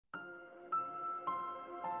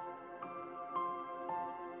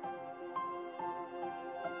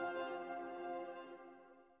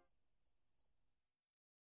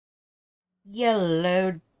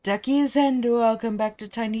Yellow duckies, and welcome back to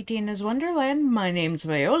Tiny Tina's Wonderland. My name's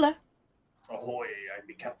Viola. Ahoy, I'm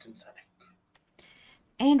the Captain Sonic.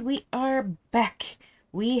 And we are back.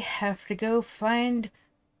 We have to go find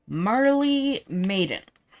Marley Maiden.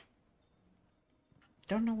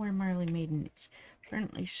 Don't know where Marley Maiden is.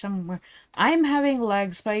 Apparently somewhere. I'm having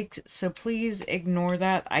lag spikes, so please ignore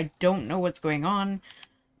that. I don't know what's going on.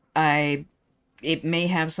 It may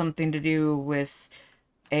have something to do with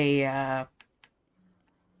a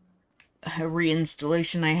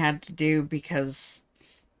reinstallation I had to do because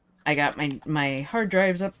I got my hard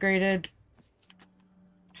drives upgraded.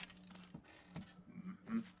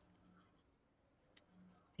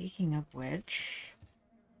 Speaking of which,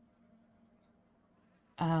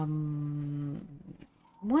 one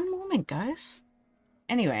moment, guys.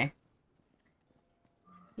 Anyway,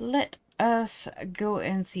 let us go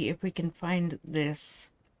and see if we can find this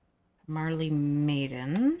Marley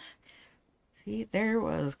Maiden. See, there it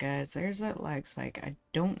was, guys. There's that lag spike. I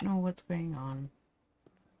don't know what's going on.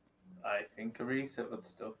 I think a reset would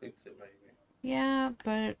still fix it, maybe. Yeah,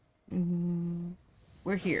 but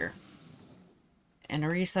we're here. And a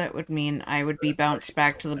reset would mean I would be bounced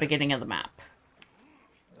back to the beginning of the map.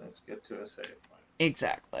 Let's get to a save point.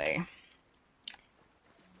 Exactly.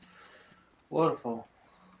 Waterfall.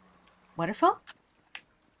 Waterfall?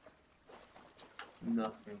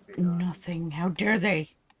 Nothing beyond. Nothing. How dare they?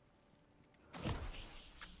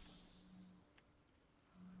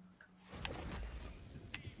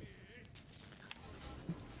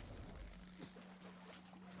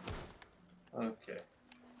 Okay.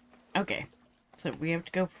 Okay. So we have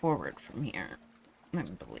to go forward from here. I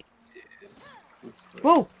believe. Yes.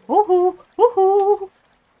 Whoa! Woohoo! Woohoo!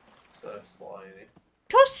 So slidey.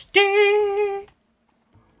 Toasty!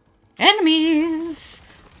 Enemies!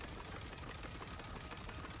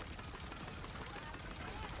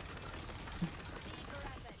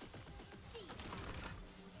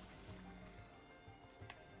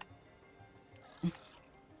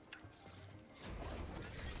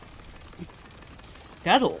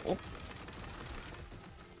 Scuttle?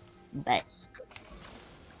 But Scuttles.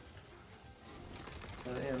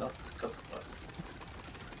 Yeah, not scuttlebutt.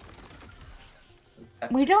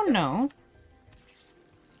 we don't know.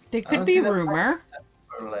 There could be rumor.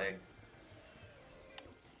 Her leg.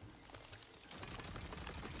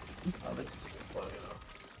 Oh, this is funny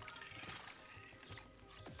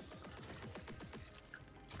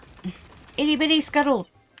enough. Itty bitty scuttle.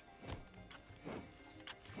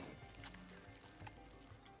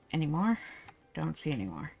 Any more? Don't see any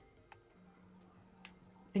more.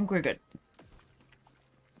 I think we're good.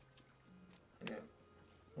 Yeah,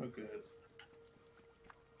 we're good.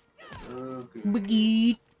 Oh, good.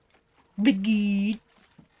 Biggie. Biggie.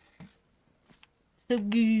 So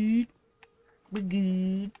good. We're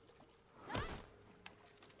good.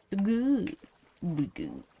 So good. We're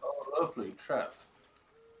good. Oh, lovely traps.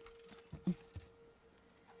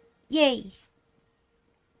 Yay!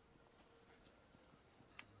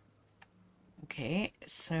 Okay,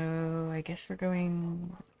 so I guess we're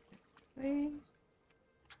going this way.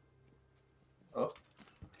 Oh.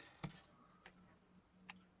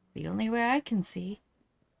 The only way I can see.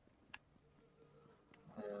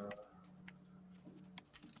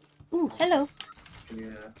 Ooh, hello.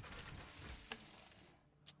 Yeah.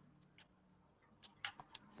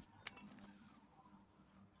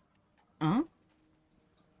 Huh?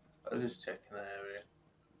 I was just checking the area.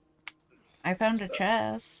 I found a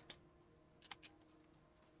chest.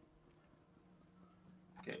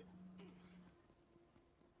 Okay.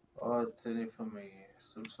 Oh, it's in it for me.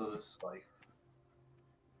 Some sort of scythe.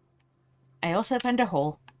 I also found a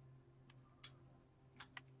hole.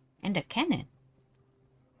 And a cannon.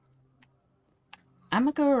 I'm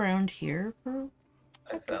gonna go around here for...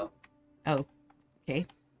 I fell. Oh, okay.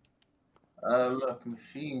 Oh, look,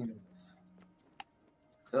 machines.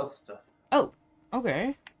 Sell stuff. Oh,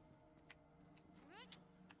 okay.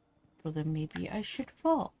 Well, then maybe I should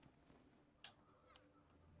fall.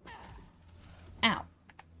 Ow.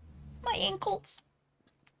 My ankles.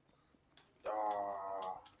 Ah.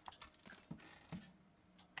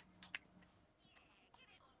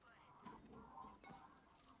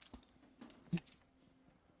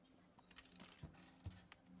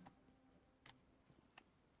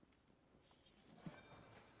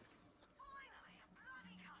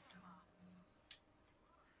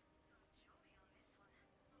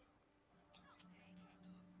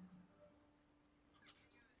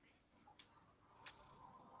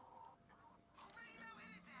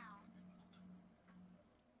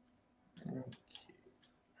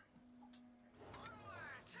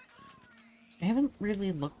 I haven't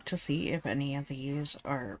really looked to see if any of these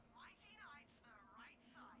are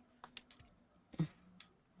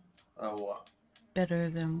Oh, what? better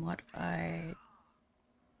than what I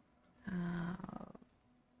have.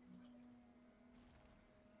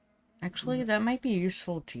 Actually, that might be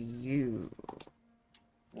useful to you.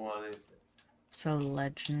 What is it? So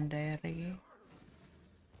legendary.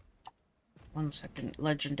 1 second.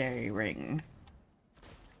 Legendary ring.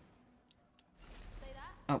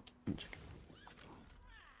 Oh, 1 second.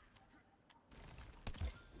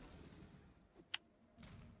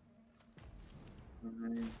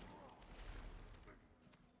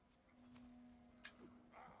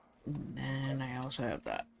 And then I also have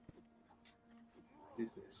that.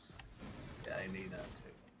 Who's this? Yeah, I need that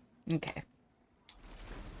too. Okay.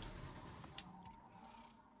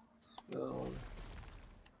 Spell.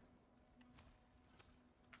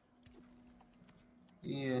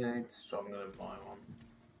 Yeah, it's stronger than my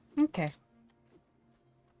one. Okay.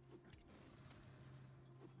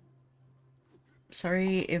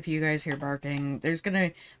 Sorry if you guys hear barking. There's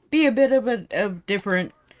gonna be a bit of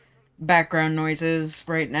different background noises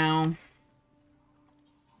right now.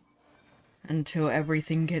 Until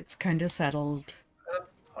everything gets kind of settled.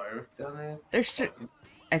 Pirate down there? There's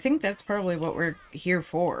I think that's probably what we're here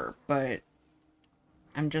for, but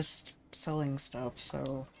I'm just selling stuff,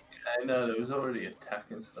 so... Yeah, I know, there was already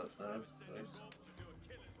attacking stuff now. Nice.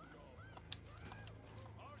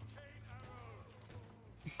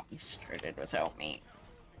 You started without me.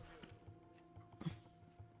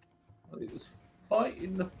 Well, it was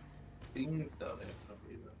fighting the things down there for some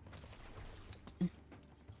reason.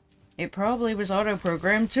 It probably was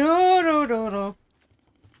auto-programmed to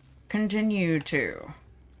continue to.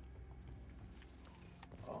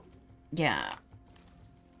 Oh. Yeah.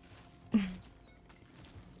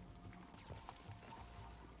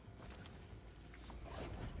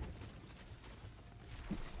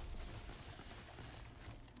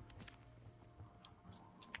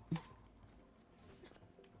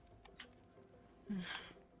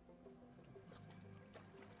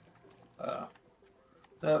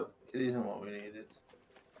 No, it isn't what we needed.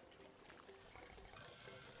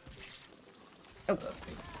 Oh.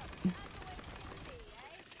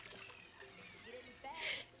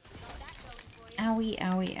 Owie,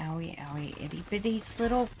 owie, owie, owie, itty bitty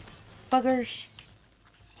little buggers.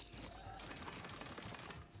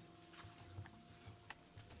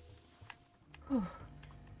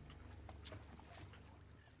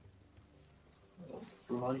 That's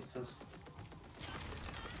brighter.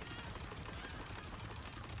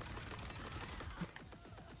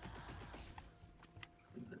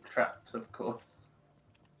 The traps, of course.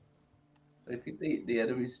 I think the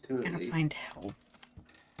enemies too, at Gotta least. find help.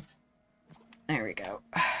 There we go.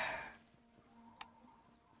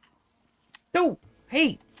 Oh,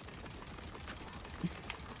 hey!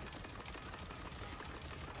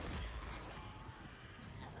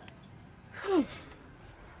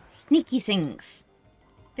 Sneaky things.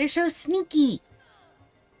 They're so sneaky.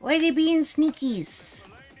 Why are they being sneakies?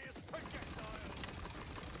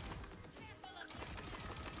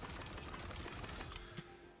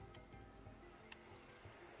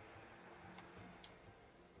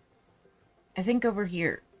 I think over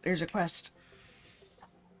here, there's a quest.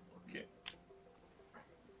 Okay.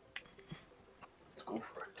 Let's go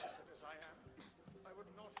for it. As I am, I would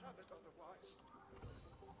not have it otherwise.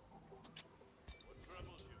 What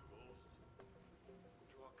troubles you, Ghost?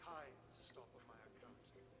 You are kind to stop on my account.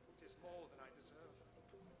 It is more than I deserve.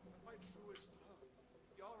 But my truest love,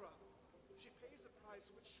 Yara, she pays a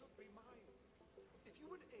price which should be mine. If you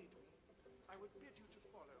would aid me, I would bid you to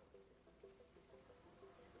follow.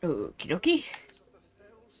 Okie dokie. Of the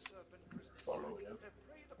fell serpent Follow you. have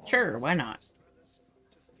preyed upon Sure, why not? others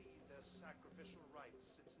to feed their sacrificial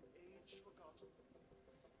rites since an age forgotten.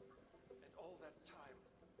 And all that time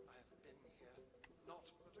I have been here, naught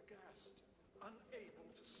but aghast, unable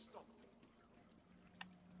to stop them.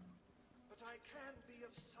 But I can be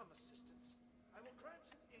of some assistance. I will grant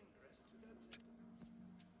him ingress to their temple.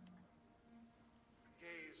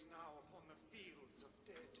 Gaze now upon the fields of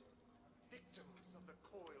dead, victims of the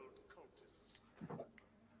coiled cultists.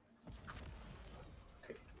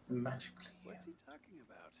 Okay, magically. What's he talking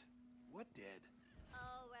about? What dead?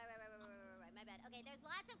 Oh, right. My bad. Okay, there's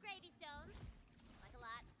lots of gravy stones. Like a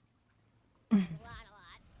lot. a lot.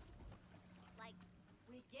 Like,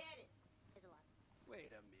 we get it. Is a lot.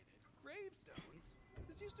 Wait a minute. Gravestones?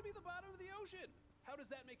 This used to be the bottom of the ocean. How does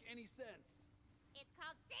that make any sense? It's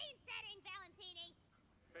called scene setting, Valentini.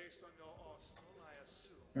 Based on your arsenal, I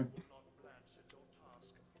assume you will not blanch at your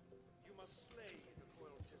task. You must slay the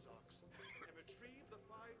coiled Tizocs and retrieve the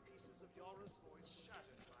 5 pieces of Yara's voice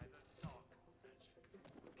shattered by the dark magic.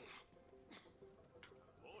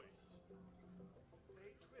 Voice?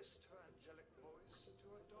 They twist her angelic voice to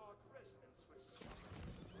a dark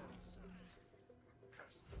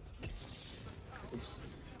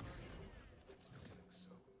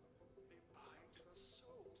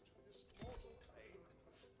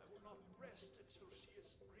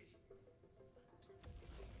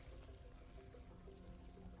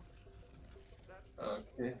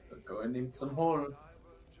Okay, we're going in some hole. and I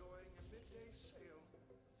were enjoying a midday sail.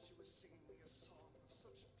 She was singing me a song of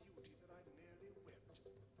such beauty that I nearly wept.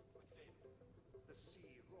 But then the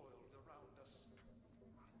sea roiled around us.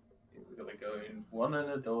 We're gonna go in one of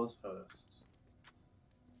the doors first.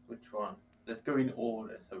 Which one? Let's go in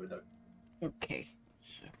order so we don't. Okay.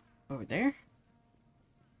 So, over there.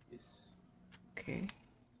 Yes. Okay.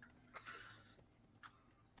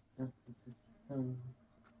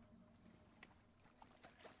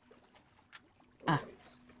 Ah.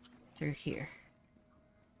 Through here.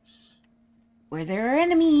 Where there are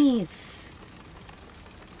enemies!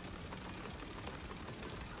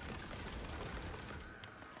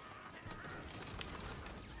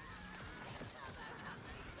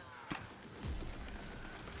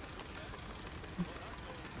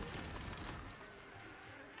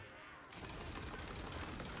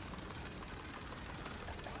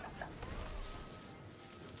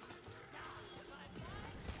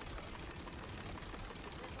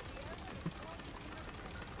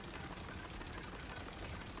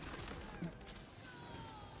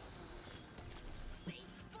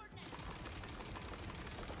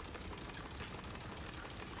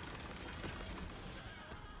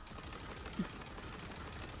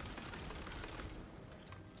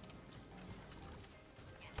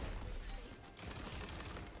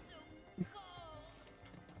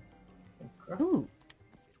 Ooh.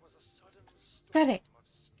 It was a sudden Got storm it. of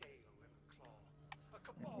scale and claw, a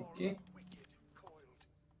cabal Okay. of wicked coiled,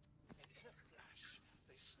 and in a flash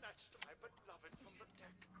they snatched my beloved from the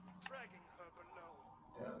deck, dragging her below.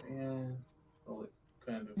 Yeah. Well, it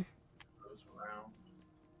kind of goes around.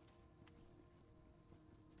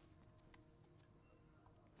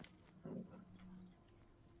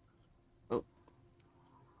 Oh.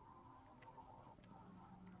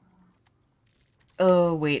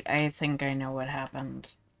 Oh, wait. I think I know what happened.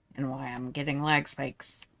 And why I'm getting lag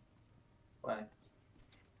spikes. Why?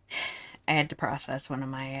 I had to process one of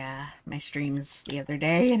my my streams the other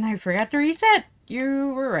day, and I forgot to reset.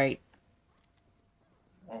 You were right.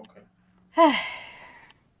 Okay.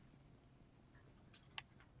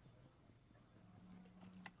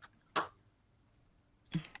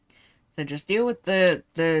 So just deal with the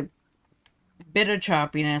bit of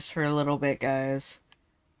choppiness for a little bit, guys.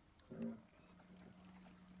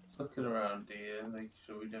 Just looking around here, make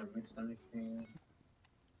sure we don't miss anything.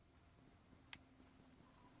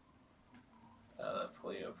 That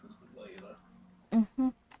probably opens it later. Mm-hmm.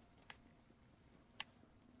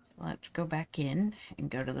 Let's go back in and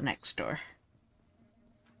go to the next door.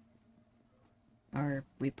 Or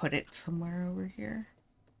we put it somewhere over here.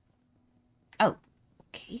 Oh,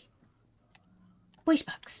 okay. Voice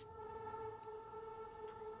box.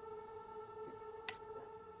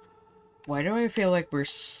 Why do I feel like we're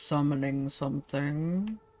summoning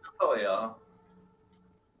something? Oh yeah.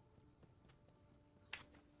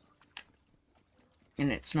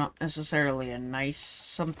 And it's not necessarily a nice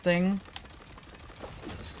something.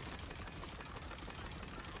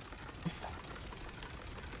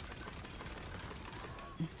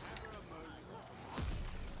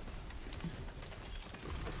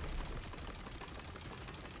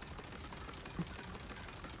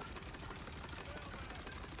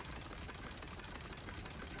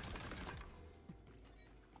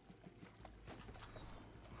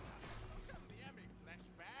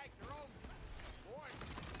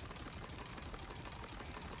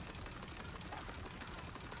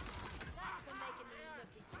 That's for making me look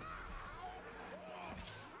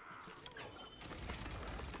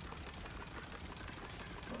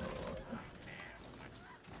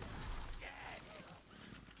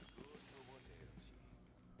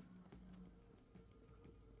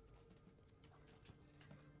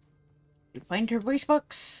You find her voice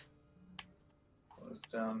box? What's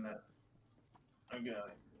down there? I got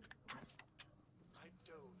it. I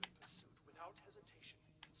dove in pursuit without hesitation,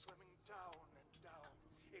 swimming down and down,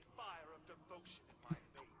 a fire of devotion in my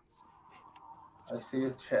veins. Then, I see a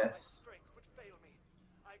my chest. strength would fail me.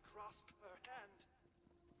 I grasped her hand.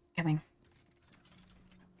 Coming.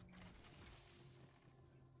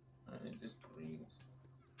 And it just breathes.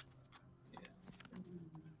 Yeah.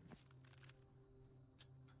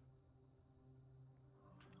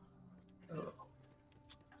 Oh.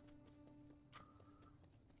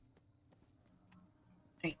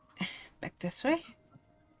 Right. Back this way.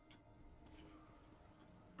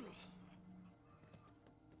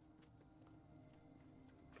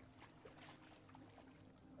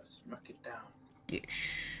 Smack it down. Yes.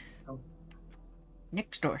 Oh.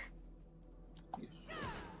 Next door. Yes.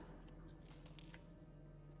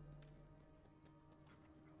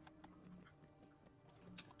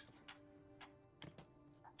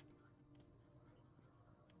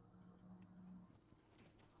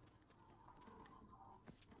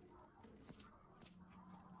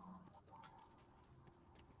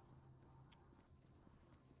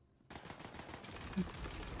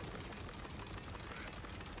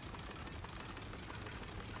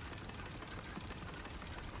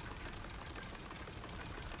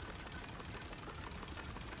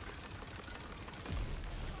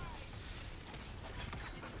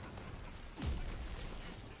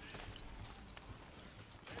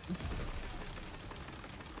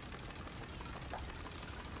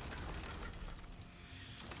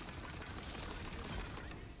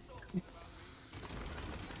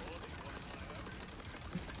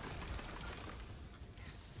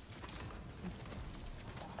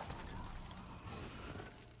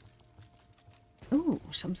 Ooh,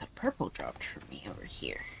 something purple dropped for me over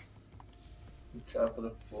here. Try for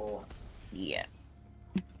the floor. Yeah.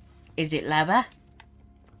 Is it lava?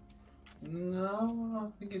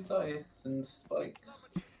 No, I think it's ice and spikes.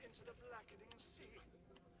 Plummeted into the blackening sea.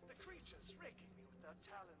 The creatures raking me with their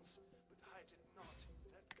talons, but I did not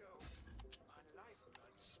let go. My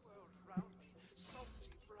lifeblood swirled around me,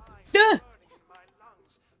 salty brine Duh. burning in my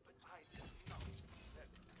lungs, but I did not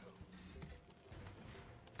let go.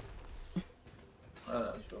 Oh,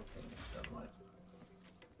 that's your thing. Never mind.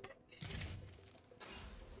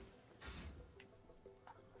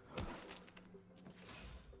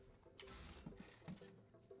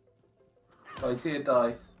 Oh, I see a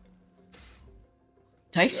dice.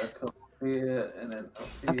 Dice? Yeah, come up here and then up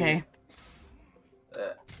here. Okay.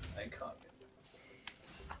 I can't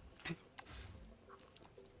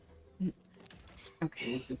get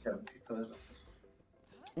Okay. What's the empty present?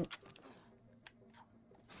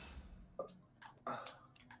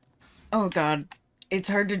 Oh god. It's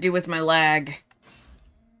hard to do with my lag.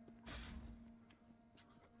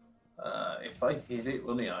 If I hit it,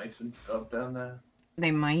 will the items drop down there?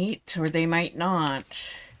 They might, or they might not.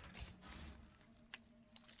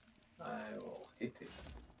 I will hit it.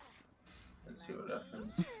 Let's see what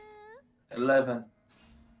happens. 11.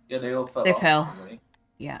 Yeah, they all fell They off fell. for me.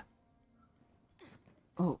 Yeah.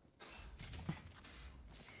 Oh.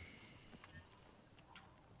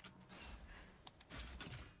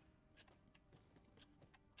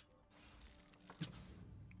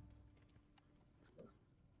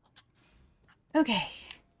 Okay.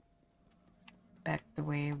 Back the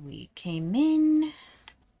way we came in.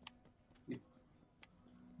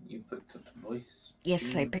 You picked up the voice.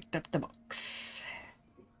 Yes, I picked up the box.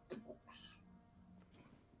 The books.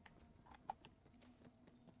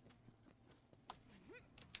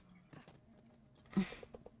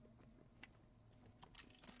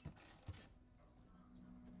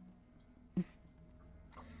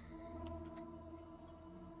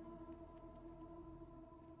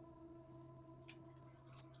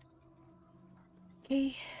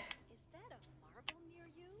 Okay. Is that a marble near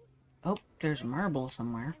you? Oh, there's a marble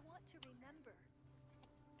somewhere. I want to remember.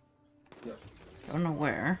 Yep. Don't know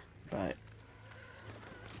where, but...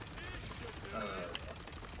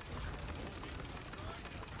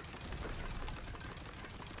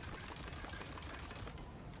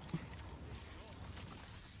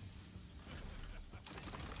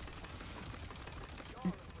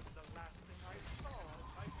 Yara was the last thing I saw as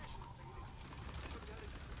my vision faded. Her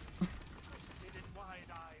delicate face, twisted and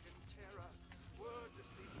wide-eyed in terror,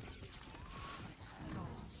 wordlessly pleading.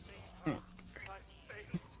 Not to save her. I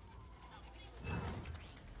failed.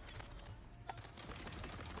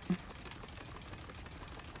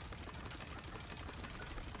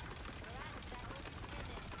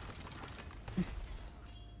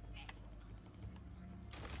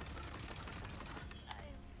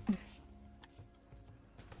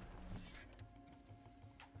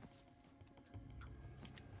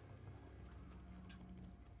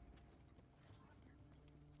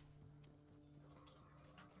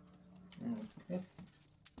 Okay.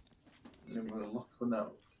 Then we'll look for that.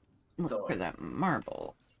 Look for that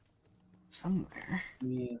marble. Somewhere.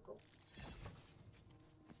 Yeah.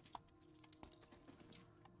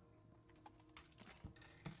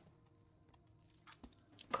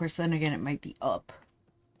 Of course, then again, it might be up.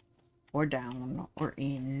 Or down, or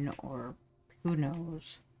in, or who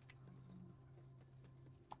knows.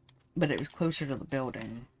 But it was closer to the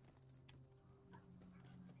building.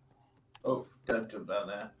 Oh, don't jump down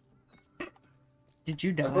there. Did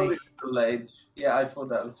you I thought die? it was the ledge. Yeah, I thought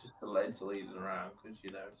that was just the ledge leading around because,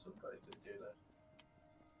 you know, sometimes they do that.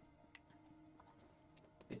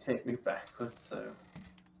 They take me backwards, so.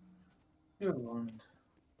 You're warned.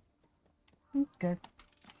 Okay.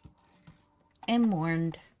 I'm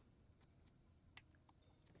warned.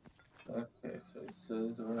 Okay, so it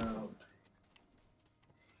says around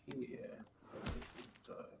here.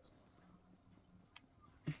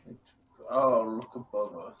 Oh, look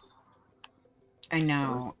above us. I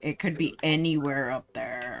know. It could be anywhere up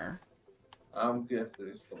there. I'm guessing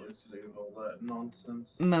it's probably to do with all that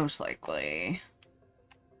nonsense. Most likely.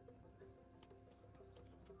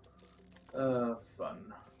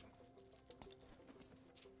 Fun.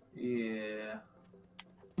 Yeah.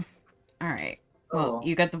 Alright. Well, Oh,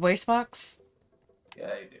 you got the voice box? yeah,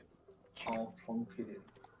 I do. I'll plunk it in.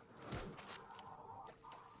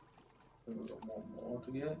 Then we've got one more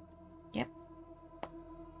to get. Yep.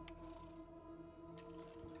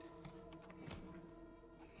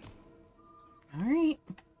 Alright.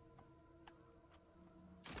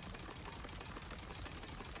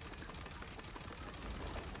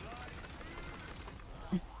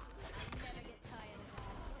 Never get tired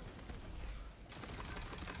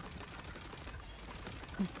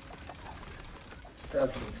of that.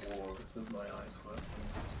 That's a war because my eyes working.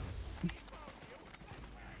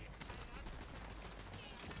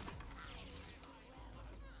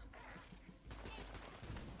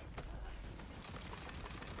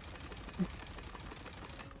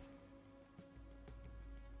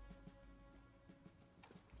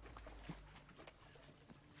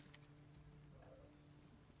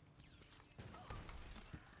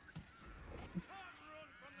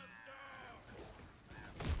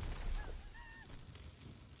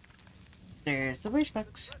 There's the voice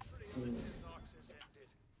box. This arc is ended,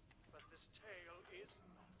 but this tale is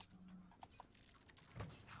not.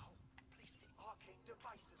 Now, place the arcane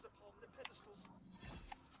devices upon the pedestals.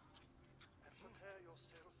 And prepare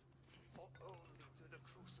yourself, for only through the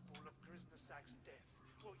crucible of Grisnesak's death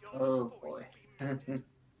will Oh Yara's boy. voice be muted.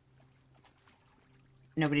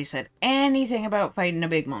 Nobody said anything about fighting a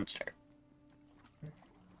big monster.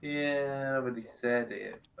 Yeah, nobody said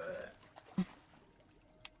it, but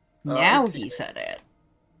Now see- he said it.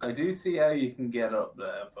 I do see how you can get up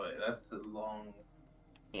there, but that's a long.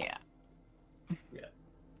 Yeah. Yeah.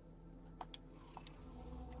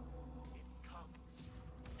 It comes.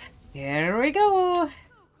 Here we go. Who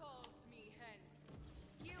calls me hence?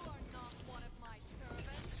 You are not one of my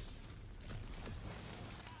servants.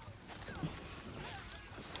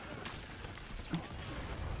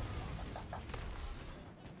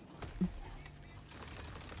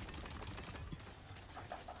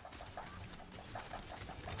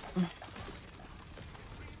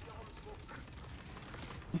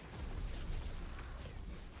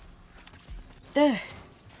 Duh.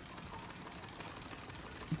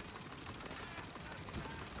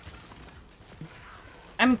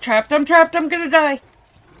 I'm trapped, I'm trapped, I'm gonna die.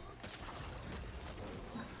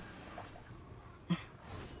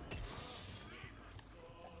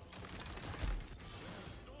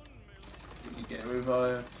 Did you get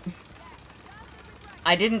revived?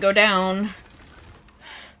 I didn't go down.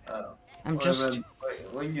 Oh. I'm Well, just then,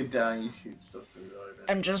 wait, when you're down, you shoot stuff to revive it.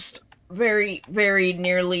 I'm just very, very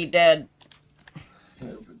nearly dead.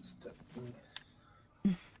 Opens everything.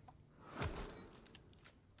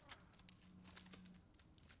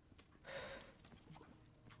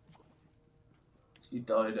 She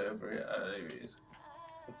died over it. There it is.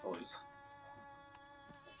 The voice.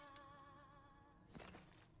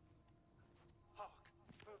 Hark,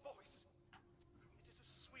 her voice. It is a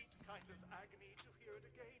sweet kind of agony to hear it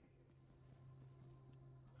again.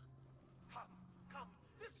 Come,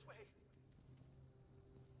 this way.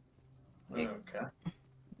 Okay.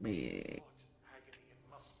 Me. What agony it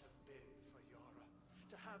must have been for Yara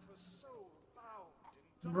to have her soul bound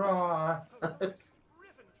in Right. darkness, her voice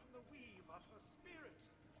riven from the weave of her spirit.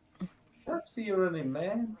 That's the running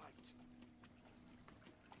man. Right.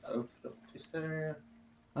 Open up this area.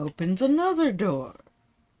 Opens another door.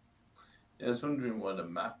 Yeah, I was wondering what a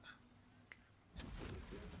map.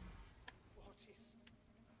 What is?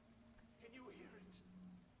 Can you hear it?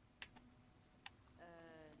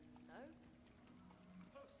 No?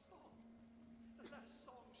 Her song. The last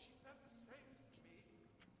song she ever sang for me.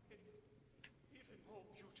 It's even more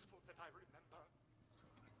beautiful than I remember.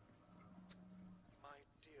 My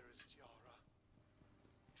dearest Yara,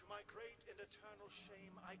 to my great and eternal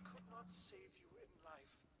shame, I could not save you in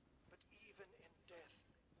life, but even in death,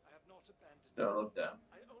 I have not abandoned you. Oh, damn.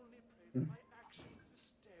 I only pray that my actions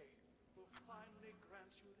this day will finally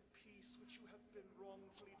grant you the peace which you have been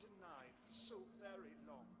wrongfully denied for so very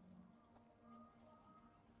long.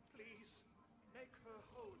 Please, make her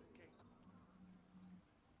whole again.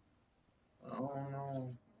 Oh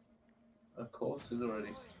no. The corpse is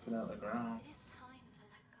already sticking out the ground. It is time to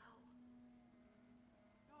let go.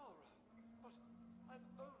 Yara, but I've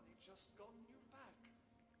only just gotten you back.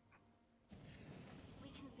 We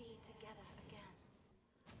can be together again.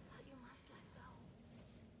 But you must let go.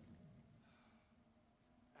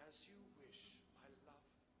 As you wish, my love.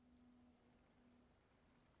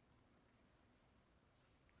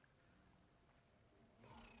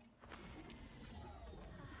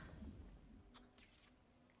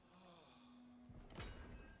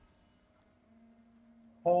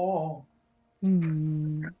 Oh,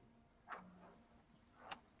 Hmm.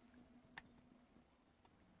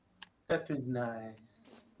 that was nice.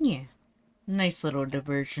 Yeah. Nice little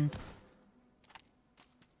diversion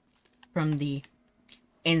from the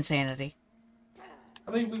insanity.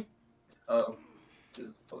 I mean, we. Oh,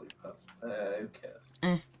 just fully past. Who cares?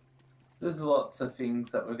 Eh. There's lots of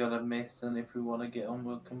things that we're gonna miss, and if we want to get on,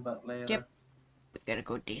 we'll come back later. Yep. We gotta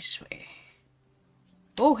go this way.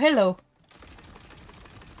 Oh, hello.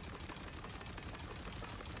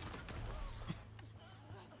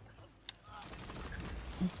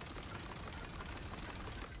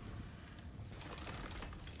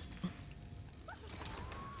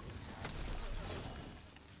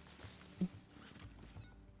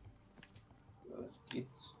 Those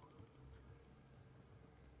kids.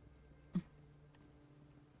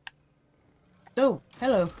 Oh,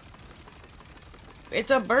 hello. It's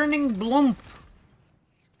a burning bloom.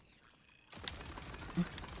 I'll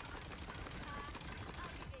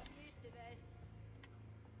get used to this.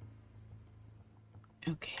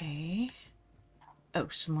 Okay. Oh,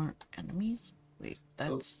 some more enemies? Wait,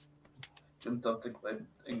 that's... Jumped off the cliff.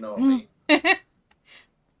 Ignore Hmm. me.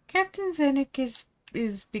 Captain Zenek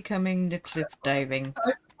is becoming the cliff diving.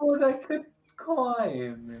 I thought I could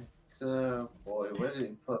climb. So, boy, where did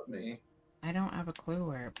it put me? I don't have a clue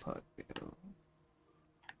where it put you.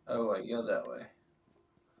 Oh, wait, you're that way.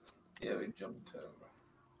 Yeah, we jumped over.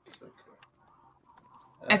 It's okay.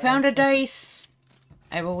 I found a dice.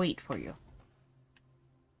 I will wait for you.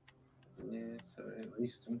 Yeah, so at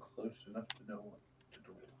least I'm close enough to know what to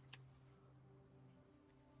do.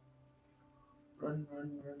 Run,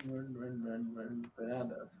 run, run, run, run, run, run,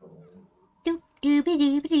 banana phone. Doop doopy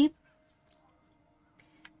doop doop.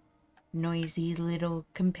 Noisy little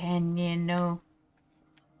companion, no.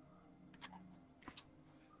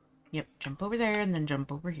 Yep, jump over there and then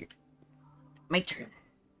jump over here. My turn.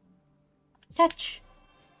 Touch.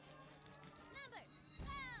 Numbers,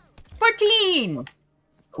 go! 14!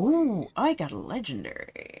 Ooh, I got a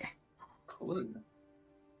legendary. Cool.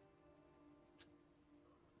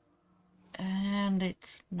 And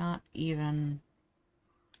it's not even...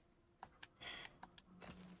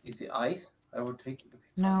 Is it ice? I will take it if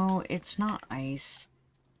it's No, it's not ice.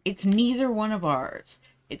 It's neither one of ours.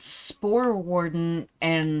 It's Spore Warden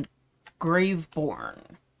and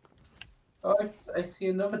Graveborn. Oh, I see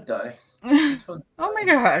another dice. This one's Oh my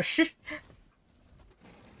gosh.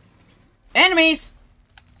 Enemies!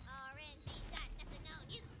 RNG's got nothing on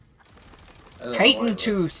you. I don't know Titan what it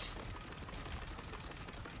Tooth.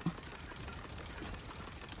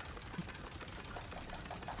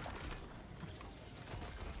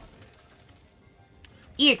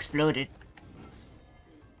 He exploded.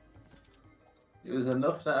 was. It was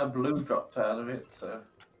enough that a blue dropped out of it, so.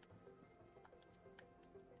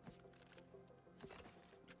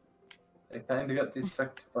 I kind of got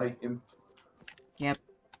distracted by him. Yep.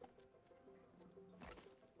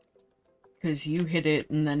 Because you hit it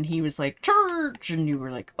and then he was like, church! And you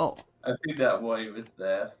were like, oh. I think that's what he was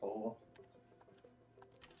there for.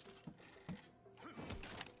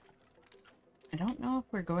 I don't know if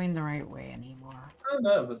we're going the right way anymore. I don't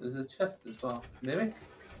know, but there's a chest as well. Mimic?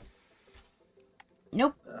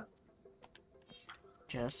 Nope. Yeah.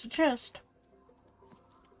 Just a chest.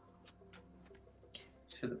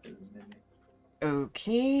 Should have been a mimic.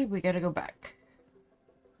 Okay, we gotta go back.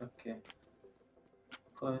 Okay.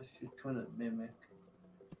 Push it to a mimic.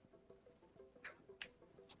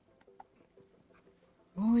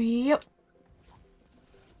 Oh, yep.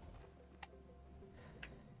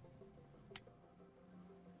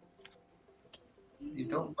 You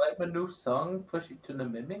don't like my new song, Push It to the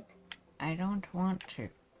Mimic? I don't want to.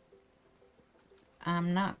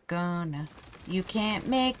 I'm not gonna. You can't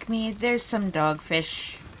make me. There's some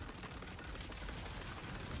dogfish.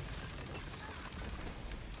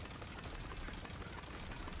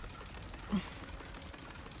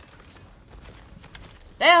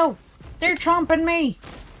 Oh! They're chomping me!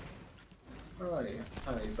 Oh, yeah.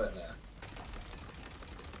 How you bet now?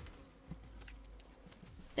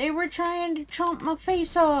 They were trying to chomp my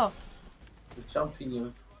face off! The jumping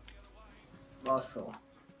of marshmallow.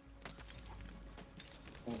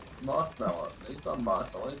 Oh, marshmallow. It's not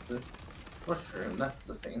marshmallow, it's a mushroom, that's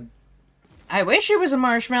the thing. I wish it was a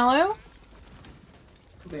marshmallow!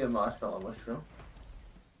 Could be a marshmallow mushroom.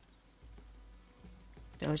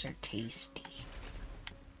 Those are tasty.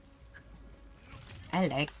 I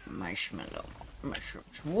like marshmallow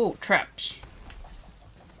mushrooms. Whoa, traps.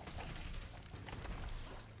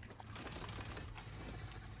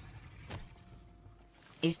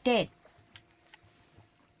 It's dead.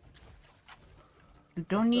 You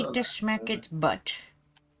don't need to smack its butt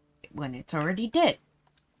when it's already dead.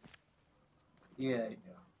 Yeah, you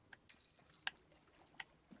go.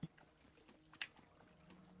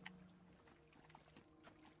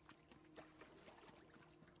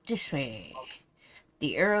 This way.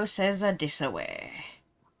 The arrow says this way.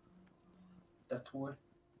 That way.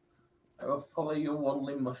 I will follow your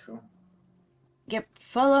waddling mushroom. Yep,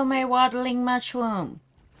 follow my waddling mushroom.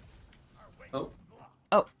 Oh,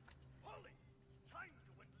 Oh, Polly, time to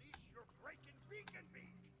unleash your breaking beacon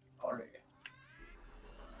beak. Polly.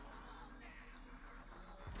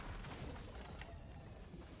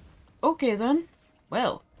 okay then.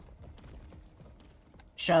 Well.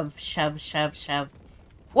 Shove, shove, shove, shove.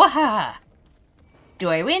 Waha! Do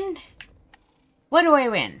I win? What do I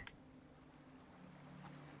win?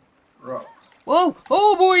 Rocks. Whoa!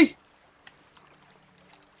 Oh boy!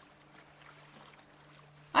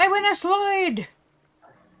 I win a slide!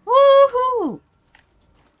 Woohoo! Is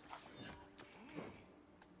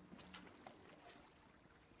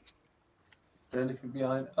there anything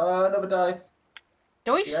behind? Another dice.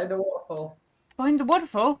 Dois? Behind the waterfall. Behind the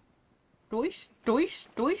waterfall. Dois, dois,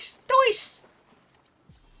 dois, dois!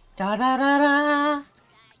 Da da da da!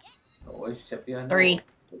 Always check behind Three.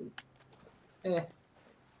 the waterfall. Eh.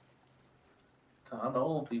 Can't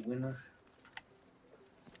all be winners.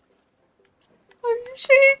 Are you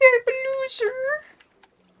saying I'm a loser?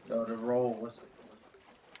 Gotta roll with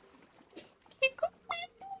it. He could be a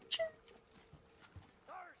loser.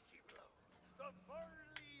 There she blows, the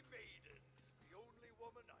Marley Maiden, the only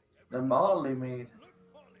woman I ever. The Marley maid. Look,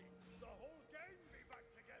 Polly, the whole gang be back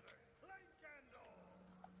together, plank and all.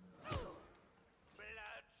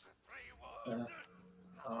 Blood's three wounded.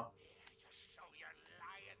 Oh. Dare you show your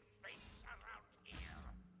lying face around here?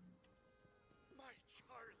 My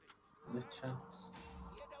Charlie. The chance.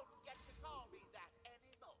 You don't get to call me that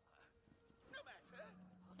anymore. No matter.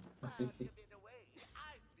 While you've been away,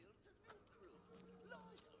 I've built a new crew.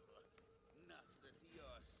 Loyal. Not that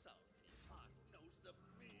your salty heart knows the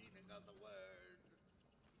meaning of the word.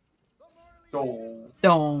 The Marley Oh.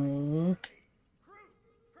 Don't. crew,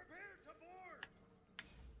 prepare to board.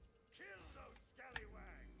 Kill those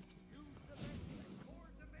scallywags. Use the men to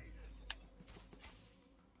board the maiden.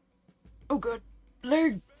 Oh god.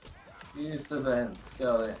 Leg. Use the vents.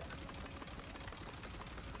 Got it.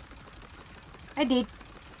 I did.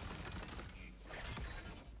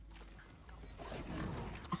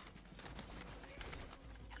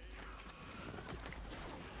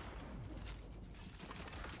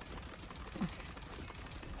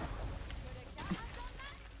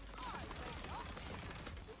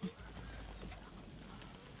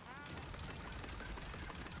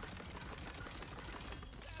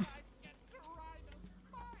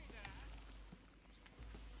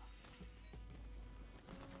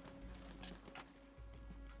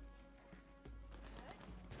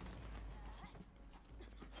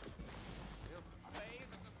 Lay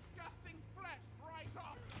the disgusting flesh right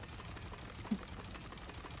off.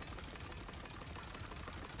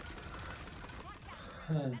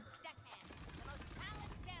 That's Deckhand, the most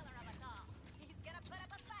talented sailor of us all. He's gonna put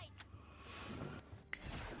up a fight.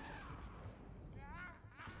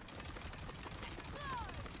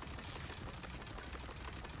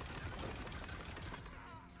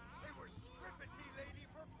 They were stripping me lady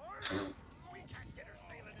for parts. We can't get her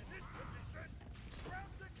sailing in this condition. Grab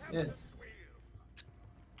the captain's wheel.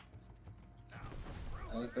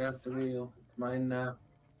 Now, I grabbed the wheel. It's mine now.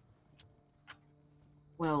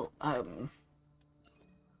 Well,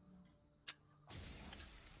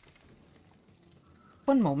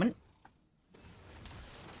 one moment.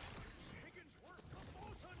 Higgins work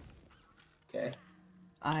compulsion. Okay.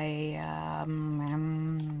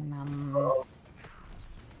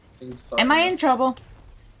 Things Am I find in us. trouble?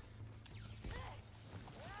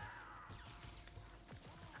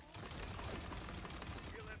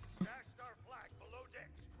 We'll have stashed our flag below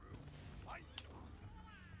decks, crew. Fight.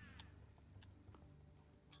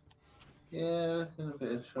 Yeah, it's in a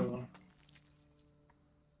bit of trouble.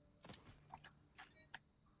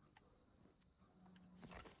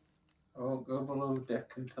 Oh, go below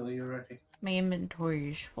deck until you're ready. My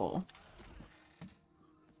inventory is full.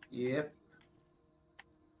 Yep,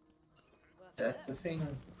 that's a thing.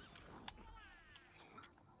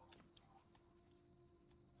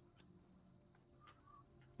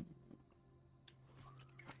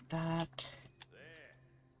 That.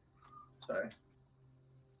 Sorry.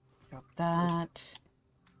 Drop that.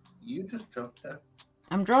 You just dropped that.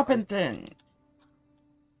 I'm dropping things.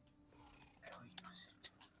 I'll use it.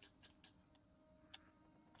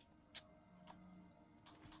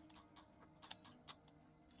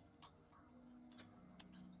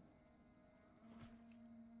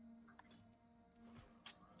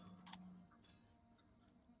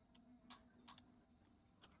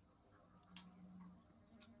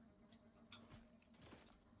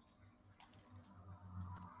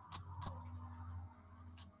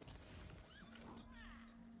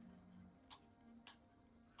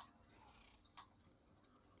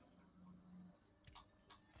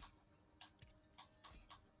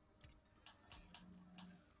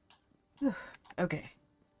 Okay.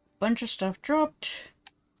 Bunch of stuff dropped.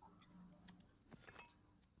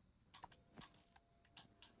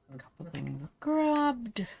 A couple things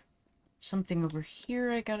grabbed. Something over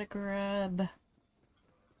here I gotta grab.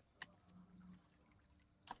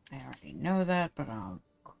 I already know that, but I'll...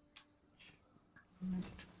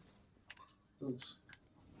 Oops.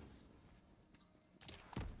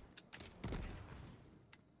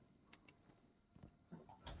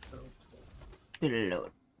 Below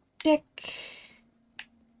deck.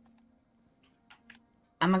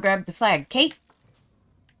 I'm gonna grab the flag. Kate,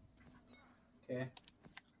 Okay.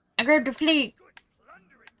 I grabbed the flag. Good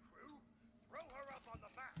plundering crew. Throw her up on the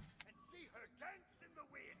mast and see her dance in the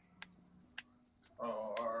wind.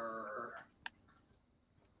 Or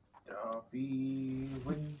Derby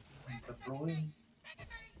wind the blowing.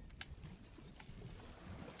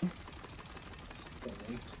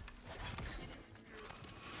 Okay.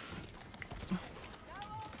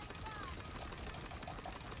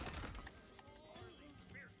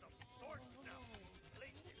 Fearsome sword snout.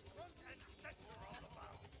 Placed in front and center on the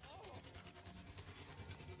bow.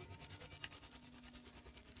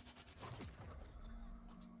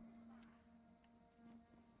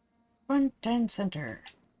 Front and center.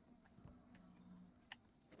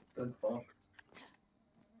 Good fall.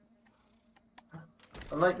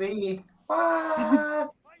 Unlike me. Ah!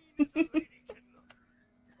 Fine as a lady can look.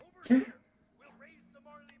 Over here, we'll raise the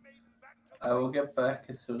Marley Maiden back to I will get back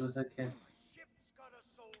as soon as I can. Ship's got a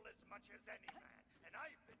soul as much as any man, and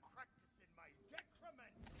I've been practicing my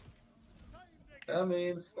decromancy. Time to get Come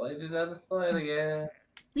in, slide it down the slide again.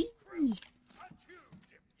 Whee! attuned,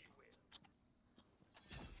 if ye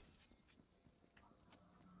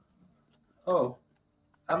will. Oh,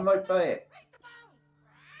 I'm right by it.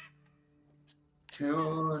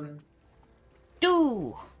 Tune.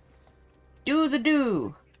 Do! Do the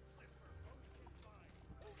do!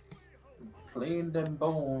 Clean them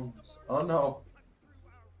bones. Oh no.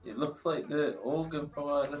 It looks like the organ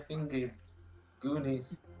from the thingy.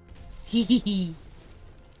 Goonies. Hee hee hee.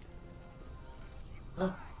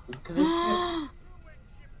 Look at this ship. Crew and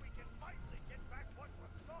ship, we can finally get back what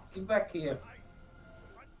was lost. Get back here.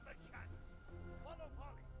 Front the chance. Follow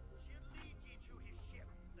Polly. She'll lead ye to his ship,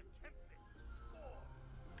 the Tempest Score.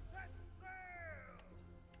 Set sail!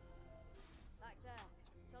 Like that.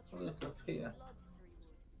 What is up here? Blood's 3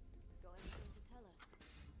 wood. Got anything to tell us?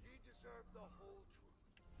 He deserved the whole truth.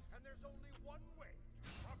 And there's only one way to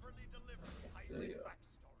properly deliver There you Ivy's are.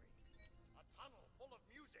 backstory. A tunnel full of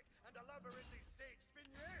music and elaborately staged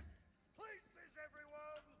vignettes. Places,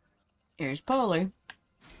 everyone! Here's Polly.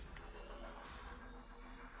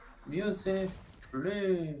 Music,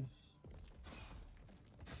 please.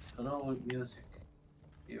 Turn on with music.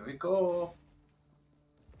 Here we go.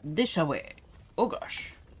 This away. Oh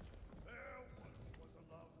gosh. There once was a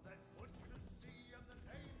love that put to sea, and the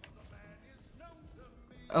name of the man is known to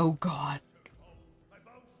me. Oh god. My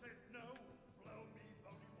bow said no, blow me,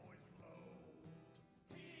 bony boys, blow.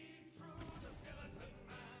 He drew the skeleton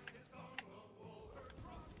man, his song will wool her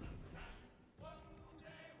across the sands. One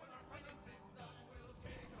day when our penance is done, we'll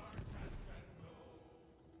take our chance and go.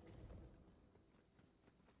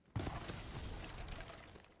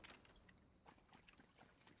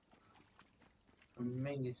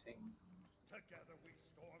 Amazing. Together we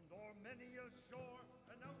stormed o'er many a shore,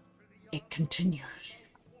 an oath to the It continues.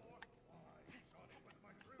 swore. Why, Johnny was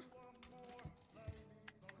my true amour. Blow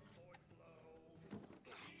me, bony boys, blow.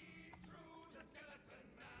 He drew the skeleton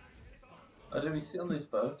man, his song will Oh, did we sit on this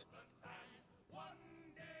boat?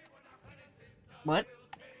 What?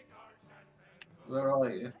 Where are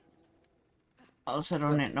you? I'll sit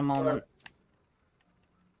on it in a moment.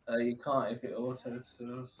 You can't if it auto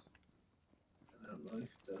serves. I don't know if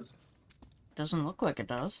it does. Doesn't look like it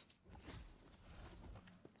does.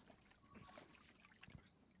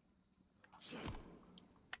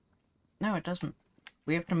 No, it doesn't.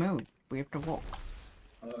 We have to move. We have to walk.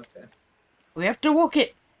 Oh, okay. We have to walk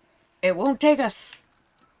it. It won't take us.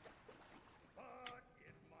 But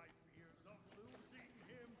in my fears of losing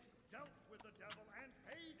him, dealt with the devil and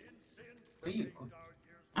paid in sin. Where you? Our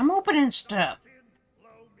years I'm opening stuff. in,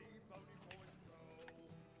 blow me, bony boys, blow.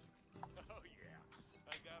 Oh yeah,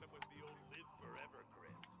 I got him with the old live forever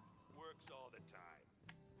grift. Works all the time.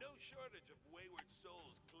 No shortage of wayward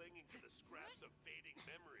souls clinging to the scraps of fading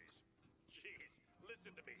memories. Jeez,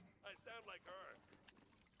 listen to me. I sound like her.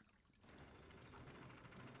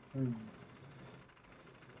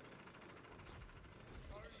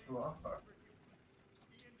 Sure.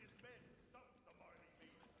 He and his men sunk the Marley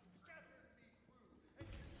Maiden, scattered the crew,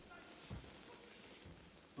 and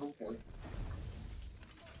Oh boy.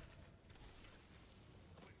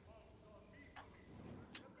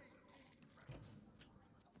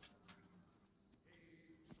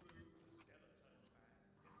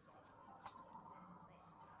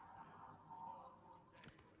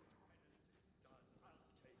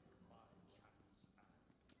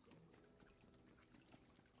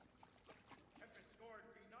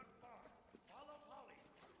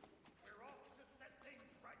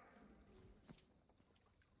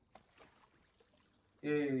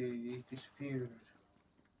 Yay, he disappeared.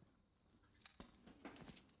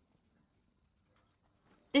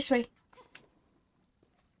 This way.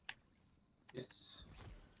 It's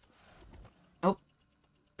Oh.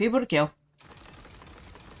 People to kill.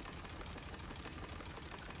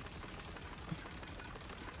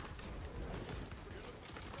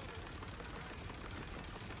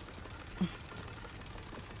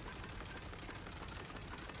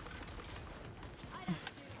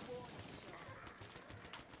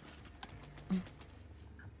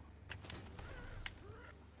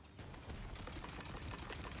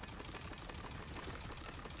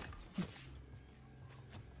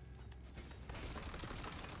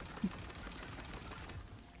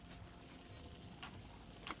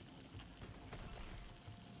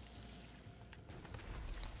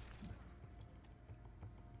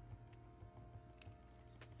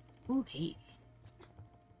 Ooh, hey.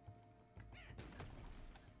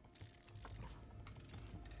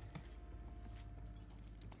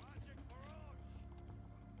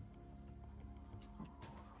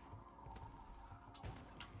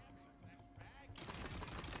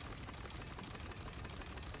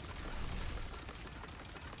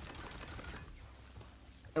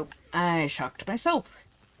 Oh, I shocked myself.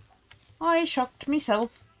 I shocked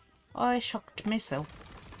myself. I shocked myself.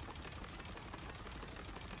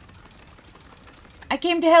 I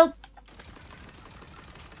came to help.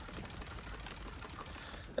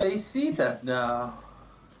 I see that now.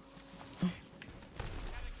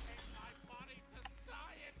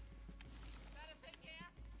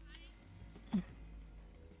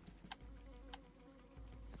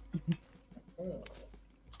 Oh.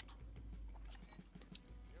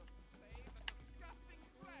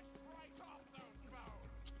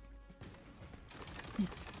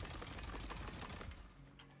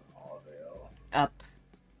 Oh, no. Up.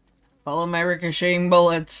 Follow my ricocheting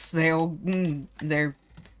bullets. They're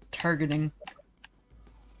targeting.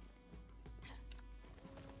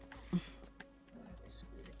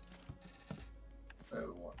 Oh,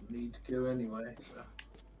 what need to go anyway, so.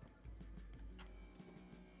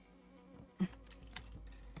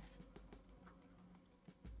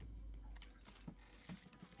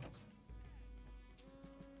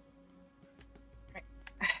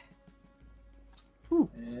 Ooh.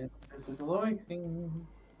 And there's a glowing thing.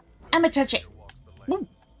 I'ma touch it. Walks the Woo. land,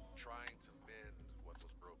 trying to mend what was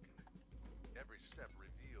broken. Every step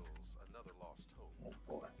reveals another lost hope. Oh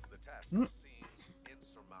boy. The task seems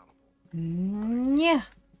insurmountable. Yeah.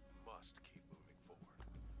 Must keep moving forward.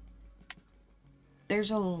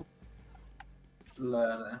 There's a...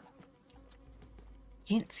 Ladder.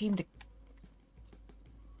 Can't seem to...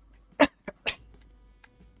 This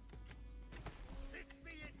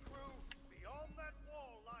be it, crew. Beyond that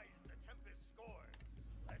wall lies the Tempest scored.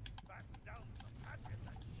 Let's batten down some hatches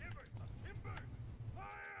and shiver some timbers.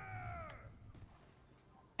 Fire!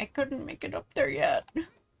 I couldn't make it up there yet.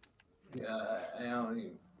 Yeah, I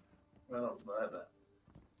only went up ladder.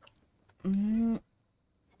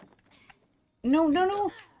 No, no,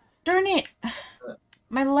 no. Darn it.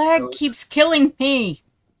 My lag keeps killing me.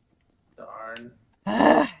 Darn.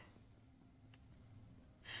 Ugh.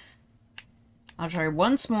 I'll try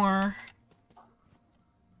once more.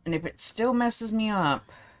 And if it still messes me up,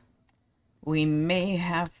 we may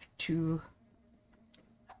have to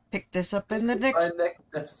pick this up in the next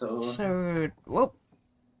episode. episode. Whoop.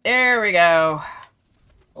 There we go.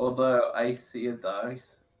 Although I see a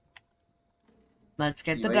dice. Let's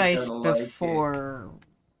get You the ain't dice gonna like it. before...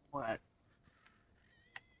 What?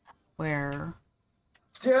 Where?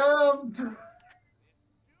 Jump!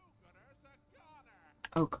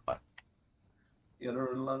 Oh, God.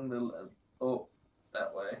 You're along the... Oh,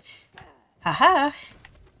 that way. Haha.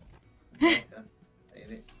 Okay.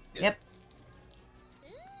 Made it. Yep. Ooh,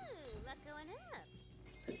 luck going up.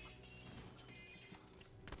 6.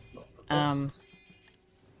 Not the best.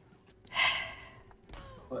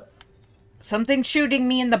 What? Something shooting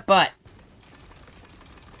me in the butt.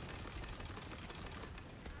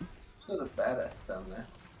 Sort of badass down there.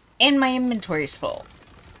 And my inventory's full.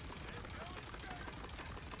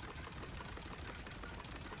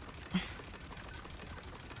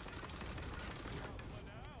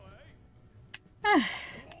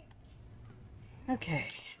 Okay.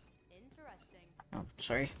 Interesting. Oh,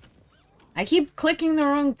 sorry. I keep clicking the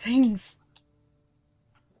wrong things.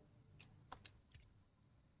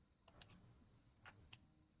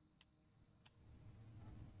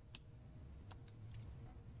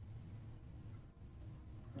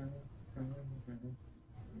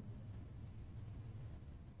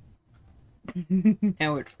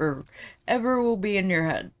 Now it forever will be in your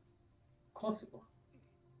head. Of course it will.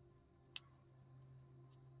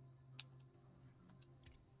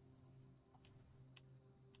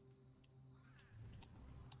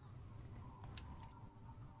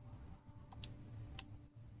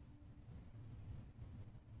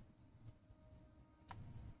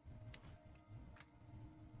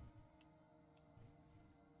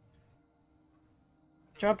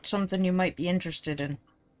 dropped something you might be interested in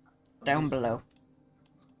down below.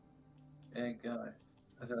 Yeah, guy.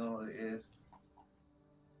 I don't know what it is.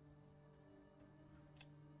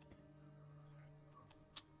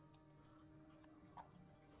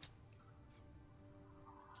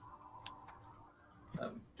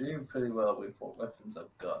 I'm doing pretty well with what weapons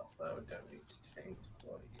I've got, so I don't need to change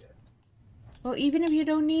quite yet. Well, even if you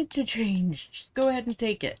don't need to change, just go ahead and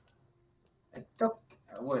take it. I don't.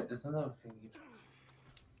 Wait, there's another thing you don't.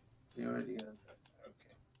 You already have that.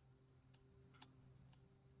 Okay.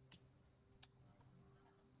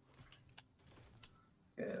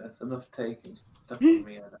 Yeah, that's enough taking stuff from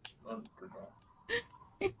me. I don't want to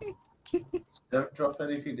know. Don't drop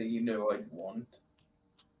anything that you know I'd want.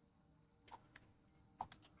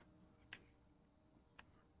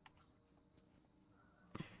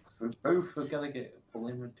 We both are gonna get full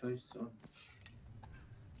inventory soon.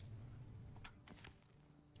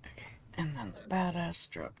 Okay, and then the badass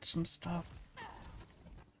dropped some stuff.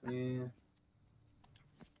 Yeah.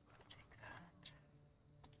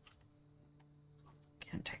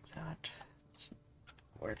 Can't take that. It's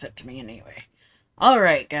worth it to me anyway.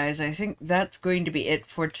 Alright, guys, I think that's going to be it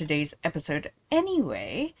for today's episode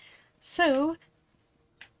anyway. So,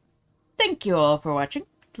 thank you all for watching.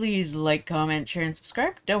 Please like, comment, share, and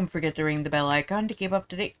subscribe. Don't forget to ring the bell icon to keep up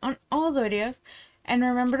to date on all the videos. And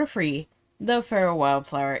remember to free the feral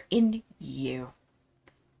wildflower in you.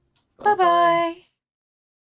 Bye-bye!